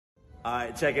All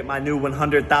right, check it. My new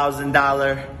 $100,000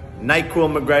 NyQuil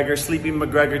McGregor, Sleepy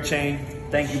McGregor chain.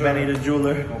 Thank you, Benny the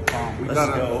jeweler. No problem.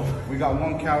 Let's go. We got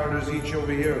 1 carats each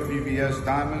over here of VVS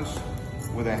diamonds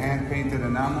with a hand-painted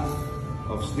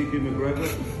enamel of Sleepy McGregor.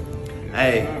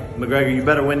 Hey, McGregor, you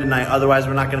better win tonight. Otherwise,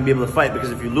 we're not going to be able to fight,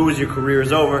 because if you lose, your career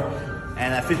is over.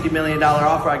 And that $50 million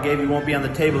offer I gave you won't be on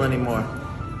the table anymore.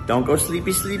 Don't go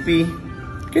sleepy.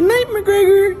 Good night,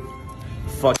 McGregor.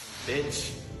 Fuck,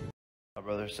 bitch. My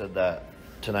brother said that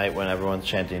tonight when everyone's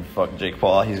chanting fuck Jake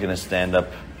Paul, he's going to stand up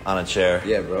on a chair.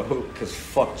 Yeah, bro, because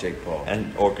fuck Jake Paul.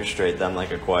 And orchestrate them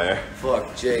like a choir.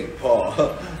 Fuck Jake Paul.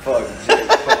 Fuck Jake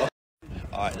Paul.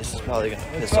 Alright, this is probably going to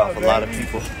piss off a lot of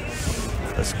people.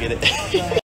 Let's get it.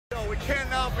 No, we can't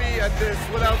now be at this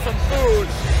without some food.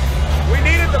 We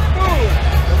needed the food.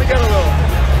 Let me get a little.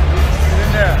 Get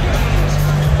in there.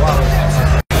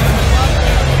 Wow.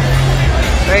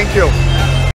 Thank you.